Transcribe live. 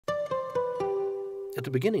At the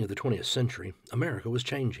beginning of the 20th century, America was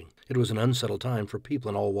changing. It was an unsettled time for people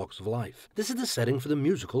in all walks of life. This is the setting for the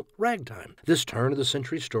musical Ragtime. This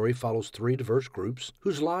turn-of-the-century story follows three diverse groups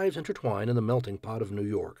whose lives intertwine in the melting pot of New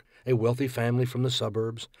York. A wealthy family from the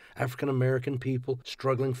suburbs, African-American people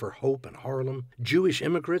struggling for hope in Harlem, Jewish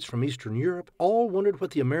immigrants from Eastern Europe, all wondered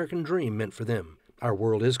what the American dream meant for them. Our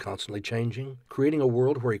world is constantly changing. Creating a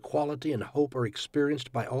world where equality and hope are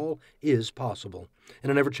experienced by all is possible.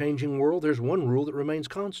 In an ever-changing world, there's one rule that remains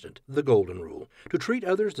constant, the golden rule, to treat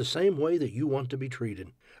others the same way that you want to be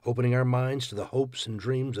treated. Opening our minds to the hopes and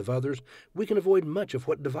dreams of others, we can avoid much of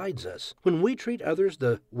what divides us. When we treat others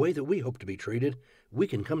the way that we hope to be treated, we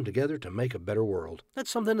can come together to make a better world.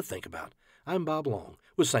 That's something to think about. I'm Bob Long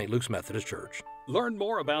with St. Luke's Methodist Church. Learn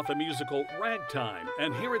more about the musical Ragtime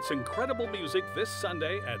and hear its incredible music this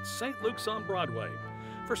Sunday at St. Luke's on Broadway.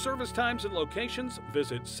 For service times and locations,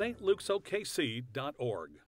 visit stlukesokc.org.